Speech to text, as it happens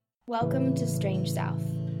Welcome to Strange South.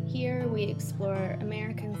 Here we explore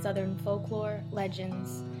American Southern folklore,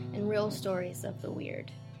 legends, and real stories of the weird.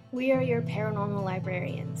 We are your paranormal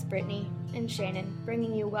librarians, Brittany and Shannon,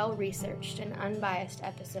 bringing you well-researched and unbiased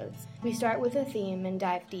episodes. We start with a theme and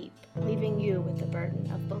dive deep, leaving you with the burden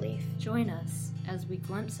of belief. Join us as we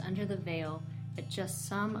glimpse under the veil at just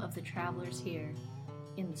some of the travelers here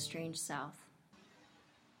in the Strange South.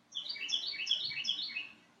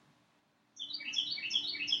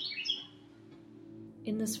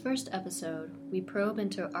 In this first episode, we probe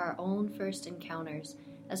into our own first encounters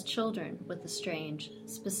as children with the strange,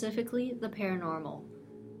 specifically the paranormal.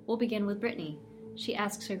 We'll begin with Brittany. She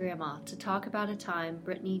asks her grandma to talk about a time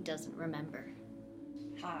Brittany doesn't remember.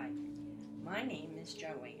 Hi, my name is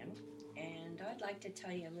Joanne, and I'd like to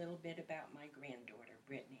tell you a little bit about my granddaughter,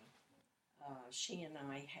 Brittany. She and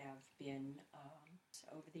I have been,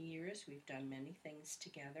 over the years, we've done many things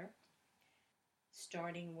together.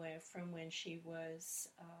 Starting from when she was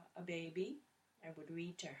a baby, I would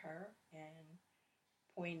read to her and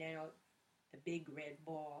point out the big red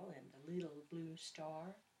ball and the little blue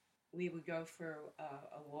star. We would go for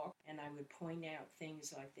a walk, and I would point out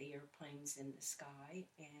things like the airplanes in the sky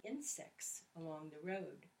and insects along the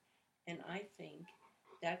road. And I think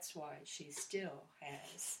that's why she still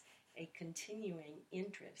has a continuing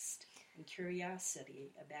interest and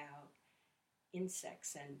curiosity about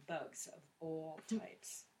insects and bugs of all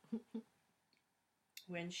types.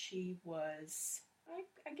 When she was,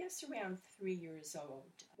 I guess, around 3 years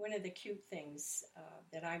old, one of the cute things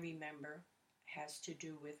that I remember has to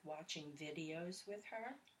do with watching videos with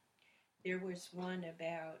her. There was one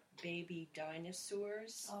about baby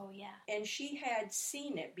dinosaurs. Oh, yeah. And she had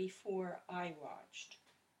seen it before I watched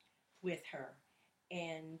with her.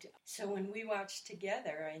 And so when we watched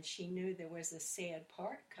together and she knew there was a sad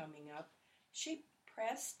part coming up, she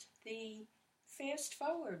pressed the fast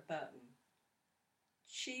forward button.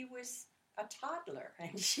 She was a toddler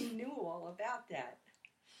and she knew all about that.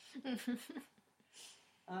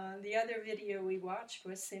 The other video we watched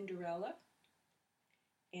was Cinderella.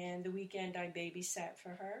 And the weekend I babysat for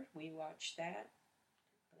her, we watched that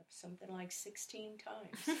something like 16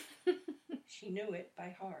 times. She knew it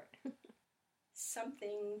by heart.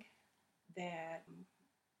 Something that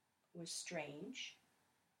was strange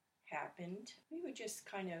happened. We were just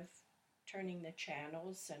kind of turning the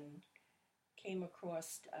channels and came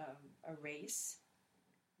across a race,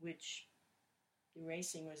 which the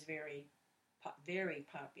racing was very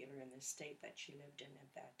popular in the state that she lived in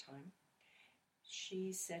at that time.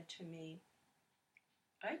 She said to me,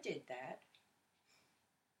 "I did that."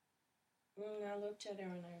 And I looked at her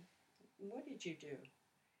and "What did you do?"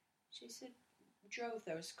 She said, "Drove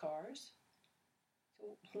those cars."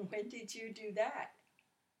 So when did you do that?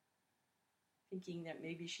 Thinking that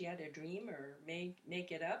maybe she had a dream or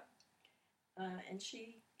make it up. And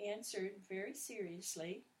she answered very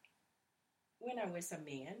seriously, "When I was a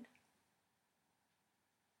man."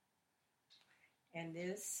 And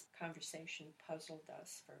this conversation puzzled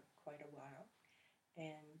us for quite a while.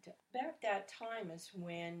 And about that time is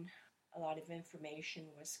when a lot of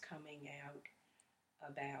information was coming out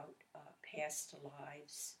about past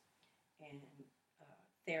lives, and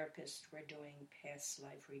therapists were doing past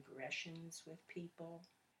life regressions with people.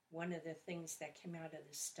 One of the things that came out of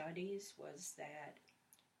the studies was that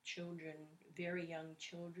children, very young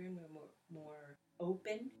children, were more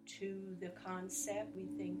open to the concept. We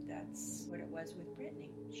think that's what it was with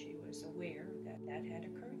Brittany. She was aware that that had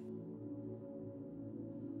occurred.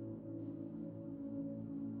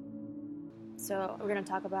 So we're going to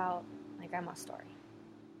talk about my grandma's story.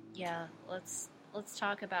 Yeah, let's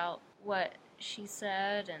talk about what she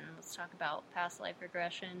said, and let's talk about past life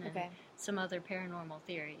regression and some other paranormal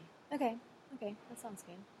theory. Okay, that sounds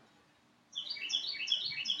good.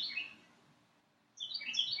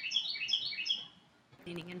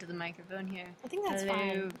 Leaning into the microphone here. I think that's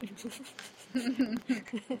fine.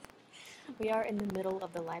 We are in the middle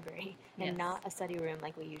of the library and not a study room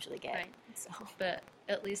like we usually get. Right. So. But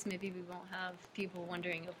at least maybe we won't have people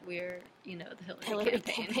wondering if we're, the Hillary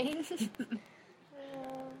campaign.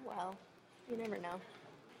 Well, you never know.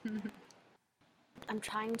 I'm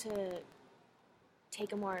trying to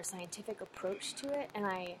take a more scientific approach to it, and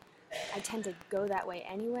I tend to go that way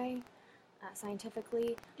anyway,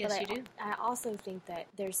 scientifically. Yes, but you do. I also think that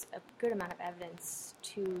there's a good amount of evidence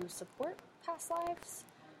to support past lives.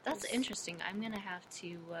 That's interesting. I'm going to have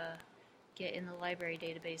to get in the library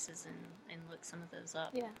databases and look some of those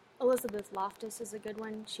up. Yeah. Elizabeth Loftus is a good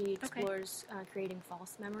one. She explores creating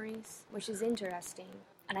false memories, which is interesting.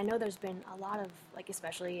 And I know there's been a lot of,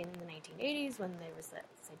 especially in the 1980s when there was that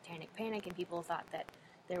satanic panic and people thought that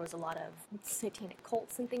there was a lot of satanic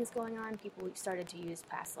cults and things going on. People started to use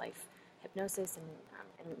past life hypnosis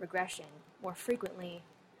and regression more frequently.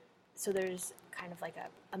 So there's kind of like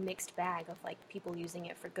a mixed bag of like people using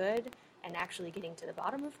it for good and actually getting to the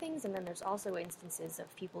bottom of things. And then there's also instances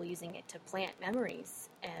of people using it to plant memories,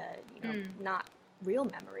 not real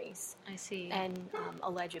memories. I see. And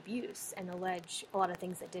allege abuse and allege a lot of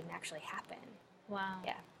things that didn't actually happen. Wow.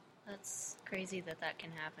 Yeah. That's crazy that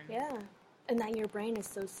can happen. Yeah. And that your brain is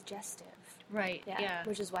so suggestive. Right. Yeah.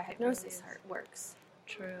 Which is why hypnosis works.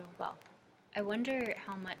 True. Well, I wonder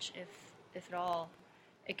how much, if at all,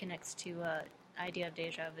 it connects to idea of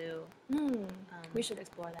deja vu. We should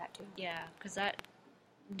explore that too. Yeah, because that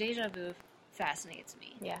deja vu fascinates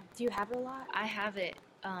me. Yeah. Do you have it a lot? I have it,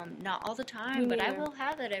 not all the time, but I will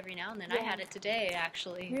have it every now and then. Yeah. I had it today,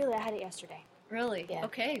 actually. Really? I had it yesterday. Really? Yeah.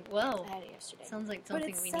 Okay, well. I had it yesterday. Sounds like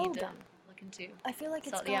something we need to look into. I feel like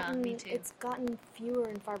me too. It's gotten fewer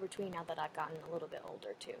and far between now that I've gotten a little bit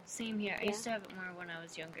older too. Same here. I used to have it more when I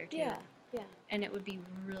was younger too. Yeah. And it would be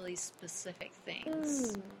really specific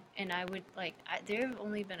things. And I would, there have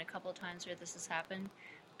only been a couple times where this has happened,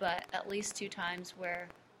 but at least 2 times where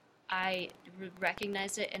I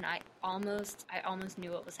recognized it and I almost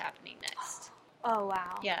knew what was happening next. Oh,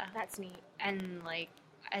 wow. Yeah. That's neat. And,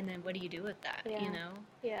 and then what do you do with that, Yeah. you know?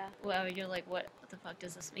 Yeah. Well, you're like, what the fuck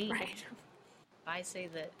does this mean? Right. If I say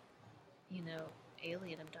that,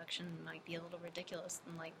 alien abduction might be a little ridiculous,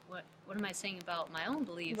 and what am I saying about my own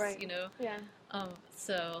beliefs, Right. Yeah.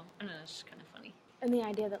 So, I don't know, it's just kind of funny. And the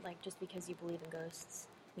idea that, just because you believe in ghosts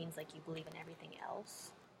means, you believe in everything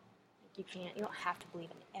else. You don't have to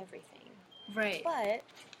believe in everything. Right. But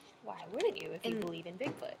why wouldn't you if you believe in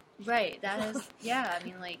Bigfoot? Right, that is, yeah, I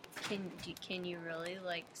mean, can you really,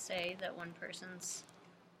 say that one person's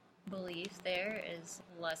belief there is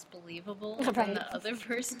less believable than the other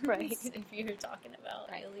person's? Right. If you're talking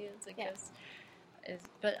about aliens, I guess.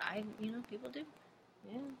 But people do.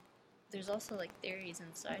 Yeah. There's also, theories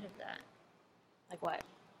inside of that. Like what?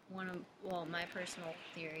 My personal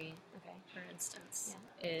theory, for instance,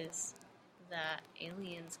 is that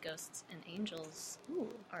aliens, ghosts, and angels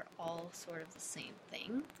are all sort of the same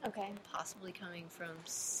thing. Okay. Possibly coming from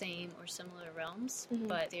same or similar realms, Mm-hmm.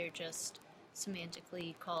 but they're just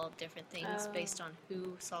semantically called different things based on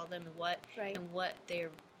who saw them and what their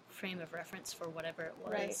frame of reference for whatever it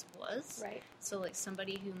was. Right. So,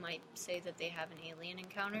 somebody who might say that they have an alien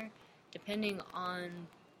encounter, depending on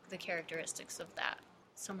the characteristics of that,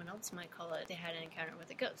 someone else might call it they had an encounter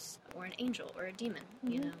with a ghost or an angel or a demon,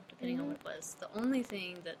 depending on what it was. The only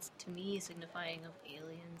thing that's, to me, signifying of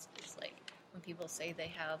aliens is, when people say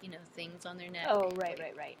they have, things on their neck. Oh, right.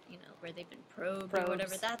 Where they've been probed or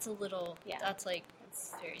whatever. That's a little, that's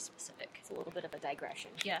very specific. It's a little bit of a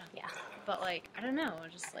digression. Yeah. Yeah. But, I don't know,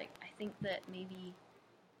 just, I think that maybe,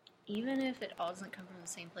 even if it all doesn't come from the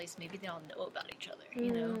same place, maybe they all know about each other,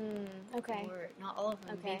 Okay. Or not all of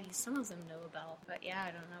them, Okay. maybe some of them know about. But yeah,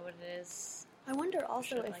 I don't know what it is. I wonder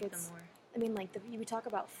also Should if like it's, them more. I mean, we talk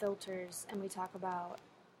about filters, and we talk about,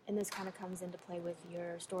 and this kind of comes into play with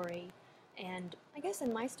your story, and I guess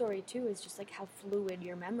in my story too is just how fluid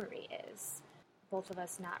your memory is. Both of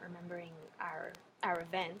us not remembering our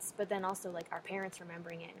events, but then also our parents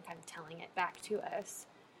remembering it and kind of telling it back to us.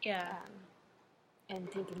 Yeah. And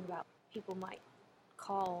thinking about people might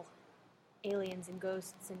call aliens and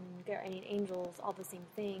ghosts and angels all the same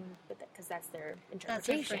thing, but because that's their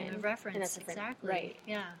interpretation. That's a frame of reference, and that's exactly. Right.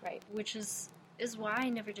 Yeah. Right. Which is why I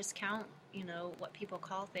never discount, what people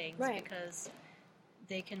call things, right. because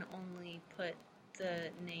they can only put the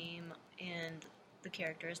name and the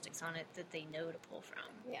characteristics on it that they know to pull from.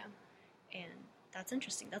 Yeah. And that's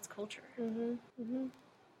interesting. That's culture. Mm-hmm. Mm-hmm.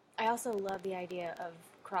 I also love the idea of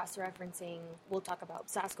cross-referencing. We'll talk about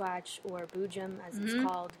Sasquatch or Boojum, as it's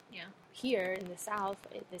called here in the South,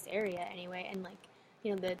 this area anyway, and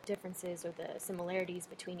the differences or the similarities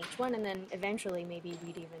between each one, and then eventually maybe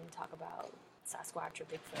we'd even talk about Sasquatch or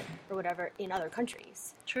Bigfoot or whatever in other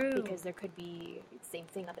countries. True. Because there could be the same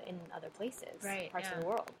thing in other places, parts of the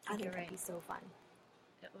world. I think you're that'd right. be so fun.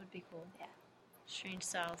 That would be cool. Yeah. Strange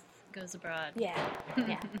South goes abroad. Yeah.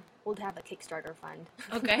 Yeah. We'll have a Kickstarter fund.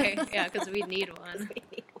 Okay. Yeah, because we need one.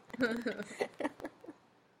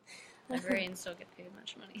 Librarians don't get paid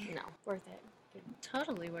much money. No, worth it.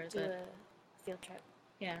 Totally worth Do it. a field trip.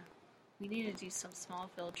 Yeah. We need to do some small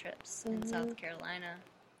field trips in South Carolina.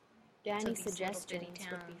 Yeah, to any these little suggestions bitty would be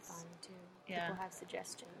towns. fun too. Yeah. People have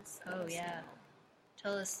suggestions. Oh, Let us yeah. know.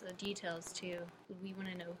 Tell us the details, too. We want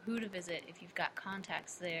to know who to visit, if you've got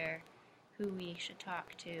contacts there, who we should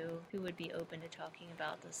talk to, who would be open to talking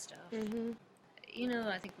about this stuff. Mm-hmm.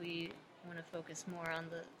 I think we want to focus more on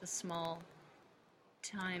the small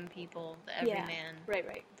time people, the Yeah. everyman,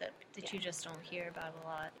 Right. that Yeah. you just don't hear about a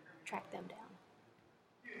lot. Track them down.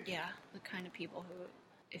 Yeah, the kind of people who,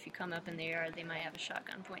 if you come up in the yard, they might have a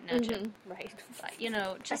shotgun pointing at you. Right. But,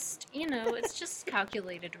 it's just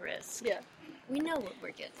calculated risk. Yeah. We know what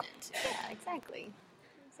we're getting into. Yeah, exactly.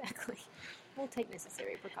 We'll take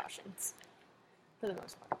necessary precautions. For the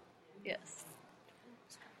most part. Yes.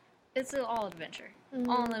 It's all adventure. Mm-hmm.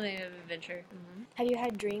 All in the name of adventure. Mm-hmm. Have you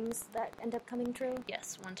had dreams that end up coming true?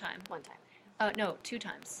 Yes, one time. One time. No, 2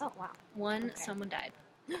 times. Oh, wow. One, Okay. someone died.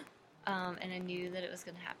 And I knew that it was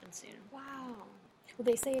going to happen soon. Wow. Well,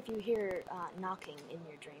 they say if you hear knocking in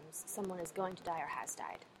your dreams, someone is going to die or has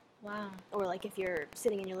died. Wow. Or like if you're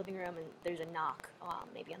sitting in your living room and there's a knock,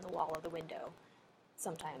 maybe on the wall of the window,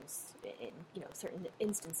 sometimes in certain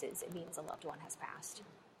instances it means a loved one has passed.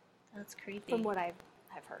 That's creepy. From what I've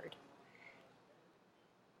heard.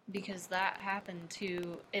 Because that happened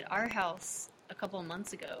at our house a couple of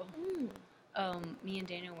months ago. Me and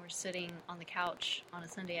Daniel were sitting on the couch on a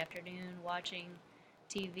Sunday afternoon watching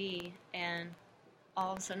TV, and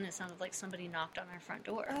all of a sudden it sounded like somebody knocked on our front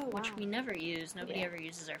door, Oh, wow. which we never use. Nobody Yeah. ever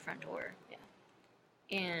uses our front door. Yeah.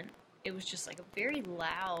 And it was just like a very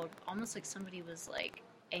loud, almost like somebody was like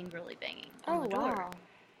angrily banging on the door. Wow.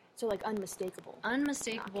 So like unmistakable.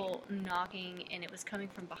 Unmistakable knocking, and it was coming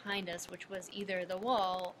from behind us, which was either the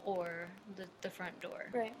wall or the front door.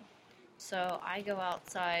 Right. So I go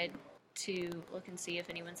outside to look and see if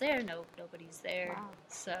anyone's there. Nobody's there. Wow.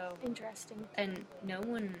 So, Interesting. and no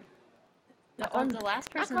one. Knock on- The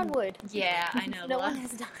last person. Knock on wood. Yeah, I know. No one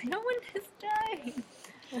has died. No one has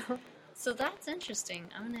died. So that's interesting.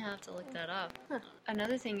 I'm gonna have to look that up. Huh.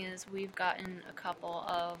 Another thing is we've gotten a couple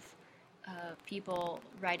of people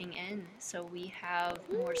writing in, so we have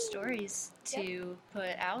more stories to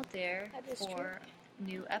put out there That is for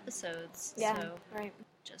new episodes. Yeah. So Right.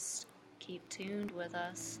 just keep tuned with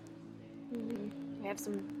us. We have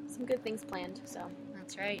some good things planned. So.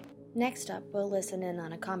 That's right. Next up, we'll listen in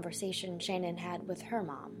on a conversation Shannon had with her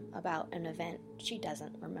mom about an event she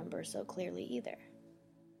doesn't remember so clearly either.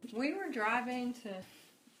 We were driving to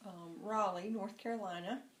Raleigh, North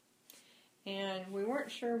Carolina, and we weren't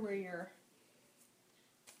sure where your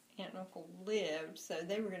aunt and uncle lived, so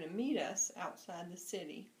they were going to meet us outside the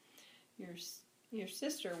city. Your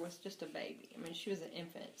sister was just a baby. I mean, she was an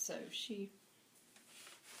infant, so she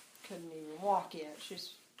couldn't even walk yet.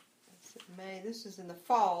 She's May. This is in the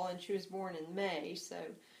fall, and she was born in May, so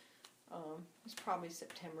it was probably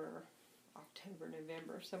September, October,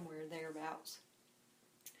 November, somewhere thereabouts.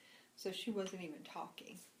 So she wasn't even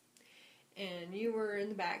talking. And you were in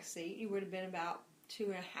the back seat. You would have been about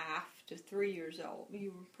 2.5 to 3 years old.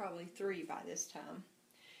 You were probably 3 by this time.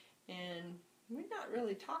 And we'd not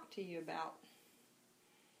really talked to you about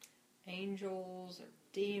angels or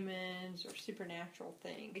demons or supernatural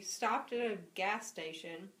things. We stopped at a gas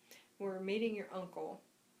station. We were meeting your uncle.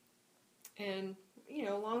 And,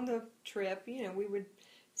 along the trip, we would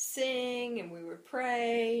sing and we would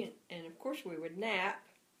pray. And, of course, we would nap.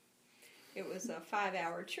 It was a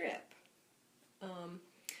 5-hour trip.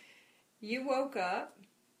 You woke up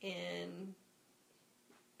and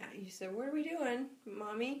you said, "What are we doing,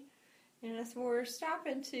 Mommy?" And I said, "Well, we're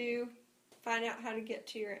stopping to find out how to get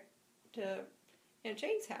to Aunt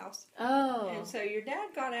Jane's house." Oh. And so your dad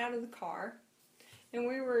got out of the car, and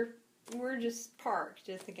we're just parked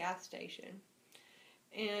at the gas station.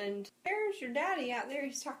 And there's your daddy out there.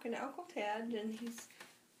 He's talking to Uncle Ted, and he's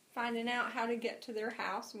finding out how to get to their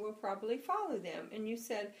house, and we'll probably follow them. And you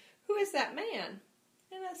said, "Who is that man?"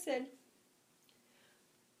 And I said,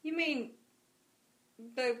 "You mean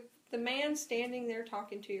the man standing there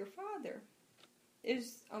talking to your father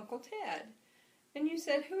is Uncle Ted." And you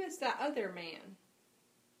said, "Who is that other man?"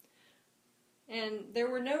 And there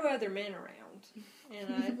were no other men around.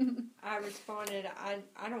 And I responded,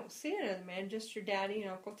 I don't see another man, just your daddy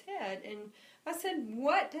and Uncle Ted. And I said,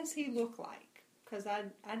 "What does he look like?" Because I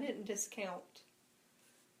didn't discount,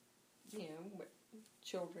 what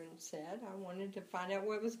children said. I wanted to find out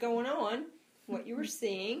what was going on, what you were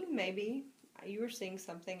seeing. Maybe you were seeing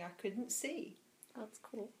something I couldn't see. That's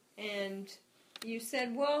cool. And you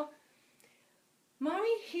said, "Well,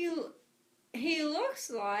 Mommy, he looks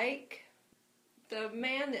like the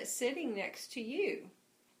man that's sitting next to you."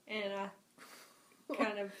 And I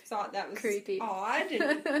kind of thought that was Creepy. odd.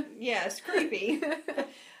 And, yes, creepy.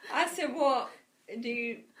 I said, "Well,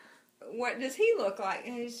 what does he look like?"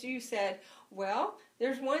 And you said, "Well,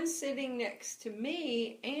 there's one sitting next to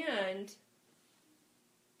me and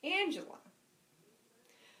Angela.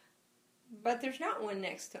 But there's not one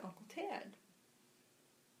next to Uncle Ted."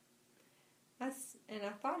 And I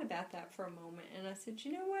thought about that for a moment, and I said,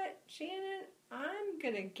 "You know what, Shannon? I'm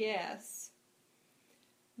going to guess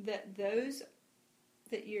that those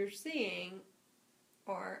that you're seeing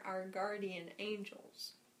are our guardian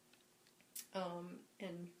angels.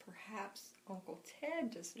 And perhaps Uncle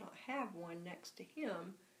Ted does not have one next to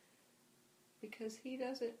him because he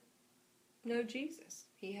doesn't know Jesus.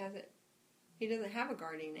 He doesn't have a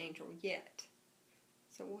guardian angel yet.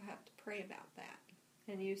 So we'll have to pray about that.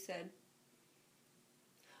 And you said,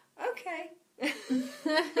 okay.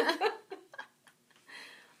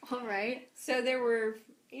 All right. So there were,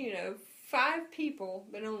 5 people,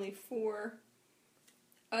 but only 4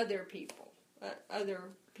 other people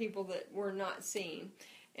that were not seen.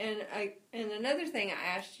 And another thing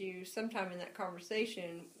I asked you sometime in that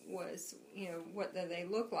conversation was, what do they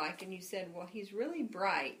look like? And you said, well, he's really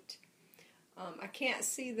bright. I can't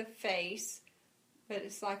see the face, but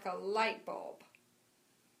it's like a light bulb.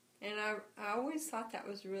 And I always thought that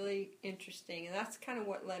was really interesting. And that's kind of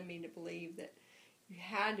what led me to believe that you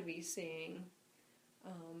had to be seeing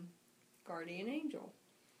guardian angel.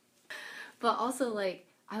 But also,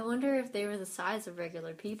 I wonder if they were the size of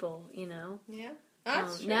regular people, Yeah,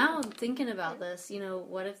 that's true. Now I'm thinking about this,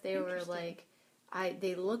 what if they were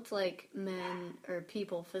they looked like men or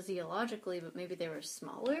people physiologically, but maybe they were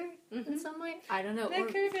smaller in some way? I don't know. They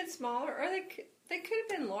could have been smaller, or they could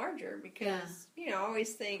have been larger, because, I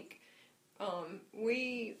always think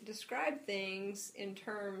we describe things in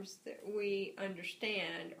terms that we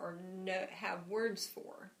understand or have words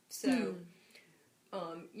for. So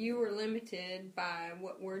you were limited by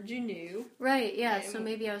what words you knew. Right, yeah. So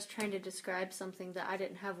maybe I was trying to describe something that I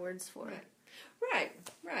didn't have words for. Right.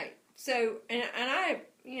 So, and I,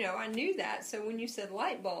 I knew that. So when you said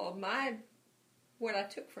light bulb, what I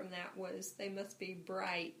took from that was they must be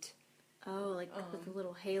bright. Oh, with a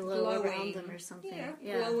little halo glowing around them or something.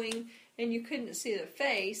 Yeah, glowing. And you couldn't see the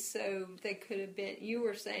face, so they could have been, you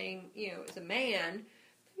were saying, it was a man.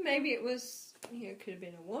 Maybe it was, could have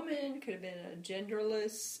been a woman, could have been a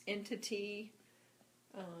genderless entity.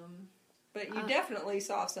 But you definitely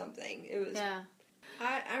saw something. It was. Yeah.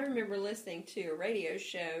 I remember listening to a radio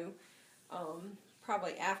show,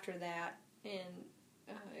 probably after that, and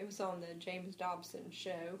it was on the James Dobson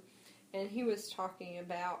show, and he was talking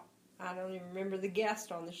about, I don't even remember the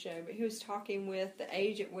guest on the show, but he was talking with the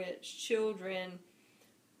age at which children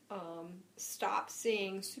stop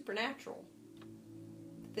seeing supernatural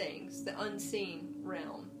things, the unseen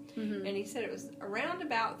realm. Mm-hmm. And he said it was around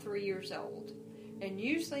about 3 years old, and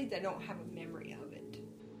usually they don't have a memory of it.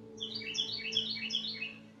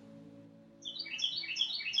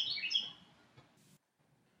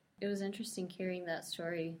 It was interesting hearing that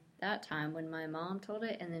story that time when my mom told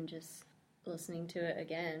it, and then just listening to it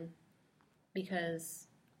again, because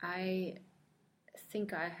I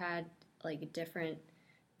think I had different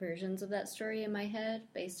versions of that story in my head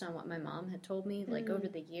based on what my mom had told me over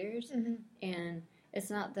the years. Mm-hmm. And it's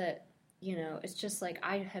not that, it's just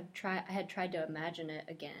I had tried to imagine it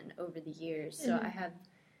again over the years. So I have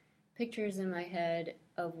pictures in my head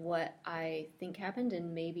of what I think happened,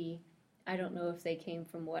 and maybe I don't know if they came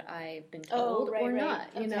from what I've been told or not.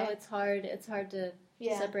 Okay. It's hard to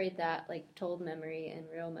separate that told memory and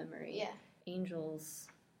real memory. Yeah. Angels.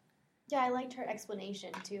 Yeah, I liked her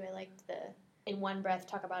explanation too. I liked in one breath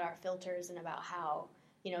talk about our filters and about how,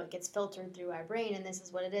 it gets filtered through our brain and this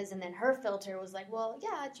is what it is. And then her filter was well,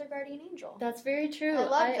 yeah, it's your guardian angel. That's very true. I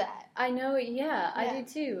love that. I know, I do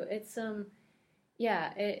too. It's,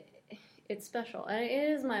 it's special. And it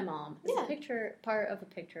is my mom. It's part of a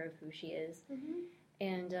picture of who she is. Mm-hmm.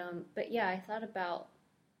 And, but yeah, I thought about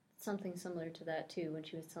something similar to that too when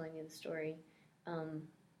she was telling me the story.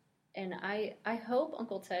 And I hope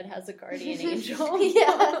Uncle Ted has a guardian angel.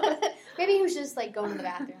 Yeah. Maybe he was just going to the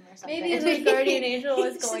bathroom or something. Maybe his guardian angel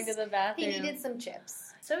was going to the bathroom. He needed some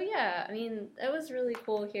chips. So yeah, I mean, it was really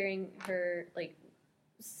cool hearing her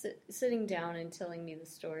sitting down and telling me the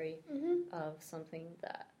story of something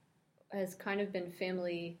that has kind of been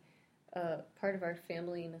family, part of our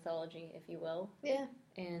family mythology, if you will. Yeah.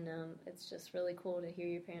 And it's just really cool to hear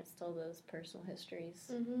your parents tell those personal histories.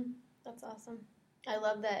 Mm-hmm. That's awesome. I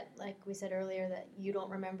love that, like we said earlier, that you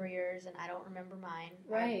don't remember yours and I don't remember mine.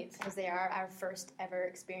 Right. Because they are our first ever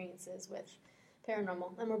experiences with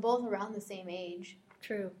paranormal. And we're both around the same age.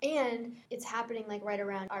 True. And it's happening right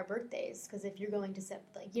around our birthdays. Because if you're going to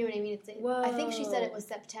you know what I mean? Whoa. I think she said it was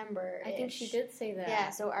September. I think she did say that.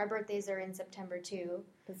 Yeah, so our birthdays are in September too.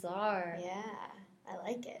 Bizarre. Yeah, I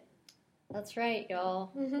like it. That's right,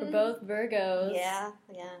 y'all. Mm-hmm. We're both Virgos. Yeah.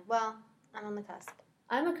 Well, I'm on the cusp.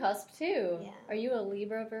 I'm a cusp too. Yeah. Are you a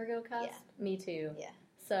Libra Virgo cusp? Yeah. Me too. Yeah.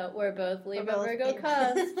 So we're both Libra We're both Virgo in.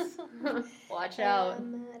 cusps. Watch out.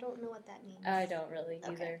 I don't know what that means. I don't really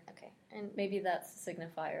either. Okay. And Maybe that's a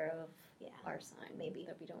signifier of our sign. Maybe.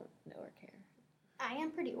 That we don't know or care. I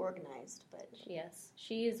am pretty organized, but... Yes.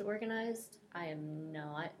 She is organized. I am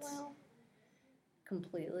not. Well...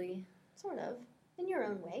 Completely. Sort of. In your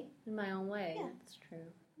own way. In my own way. Yeah. That's true.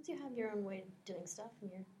 You have your own way of doing stuff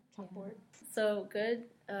in your chalkboard. So good.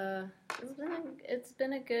 It's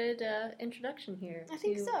been a good introduction here. I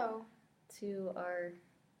think so. To our...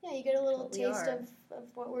 Yeah, you get a little taste of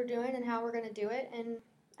what we're doing and how we're going to do it and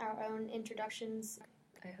our own introductions.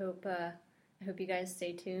 I hope you guys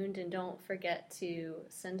stay tuned and don't forget to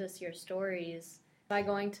send us your stories by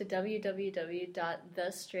going to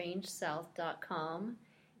www.thestrangesouth.com.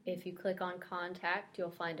 If you click on contact, you'll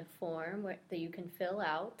find a form that you can fill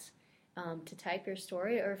out to type your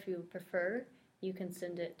story, or if you prefer, you can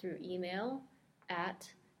send it through email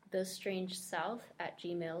at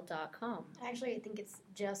thestrangesouth@gmail.com. Actually, I think it's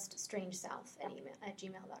just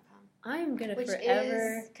strangesouth@gmail.com. I'm going to Which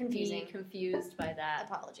forever is confusing. be confused by that.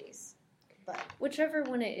 Apologies. But whichever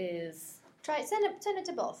one it is. Send it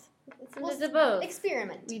to both. Send it to both.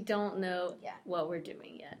 Experiment. We don't know what we're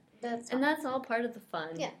doing yet. That's that's all part of the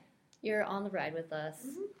fun. Yeah. You're on the ride with us.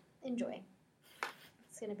 Mm-hmm. Enjoy.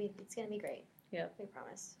 It's gonna be great. Yep. We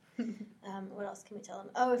promise. What else can we tell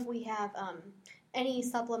them? Oh, if we have any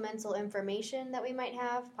supplemental information that we might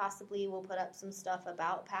have, possibly we'll put up some stuff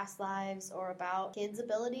about past lives or about kids'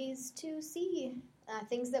 abilities to see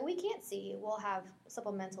things that we can't see. We'll have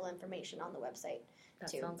supplemental information on the website.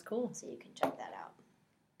 That too. Sounds cool. So you can check that out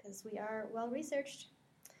because we are well researched.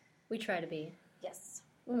 We try to be. Yes.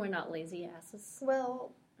 When we're not lazy asses.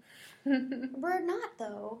 Well, we're not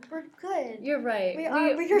though. We're good. You're right. We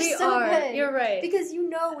are. We're so good. You're right. Because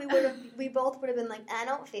we both would have been like, I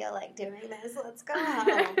don't feel like doing this. Let's go.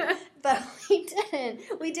 But we didn't.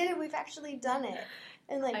 We did it. We've actually done it.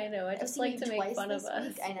 And like, I know. I just like to make fun of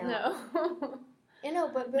us. I know. No. I know,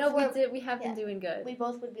 but no, we did. We have been doing good. We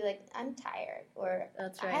both would be like, I'm tired, or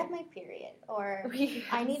that's right. I have my period, or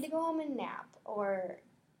I need to go home and nap, or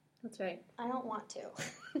that's right. I don't want to.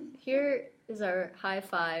 Here is our high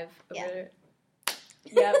five. Yeah.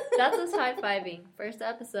 Yep, that's us high-fiving. First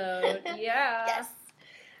episode. Yeah. Yes.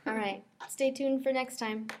 All right. Stay tuned for next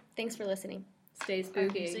time. Thanks for listening. Stay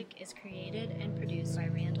spooky. Our music is created and produced by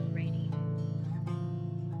Randall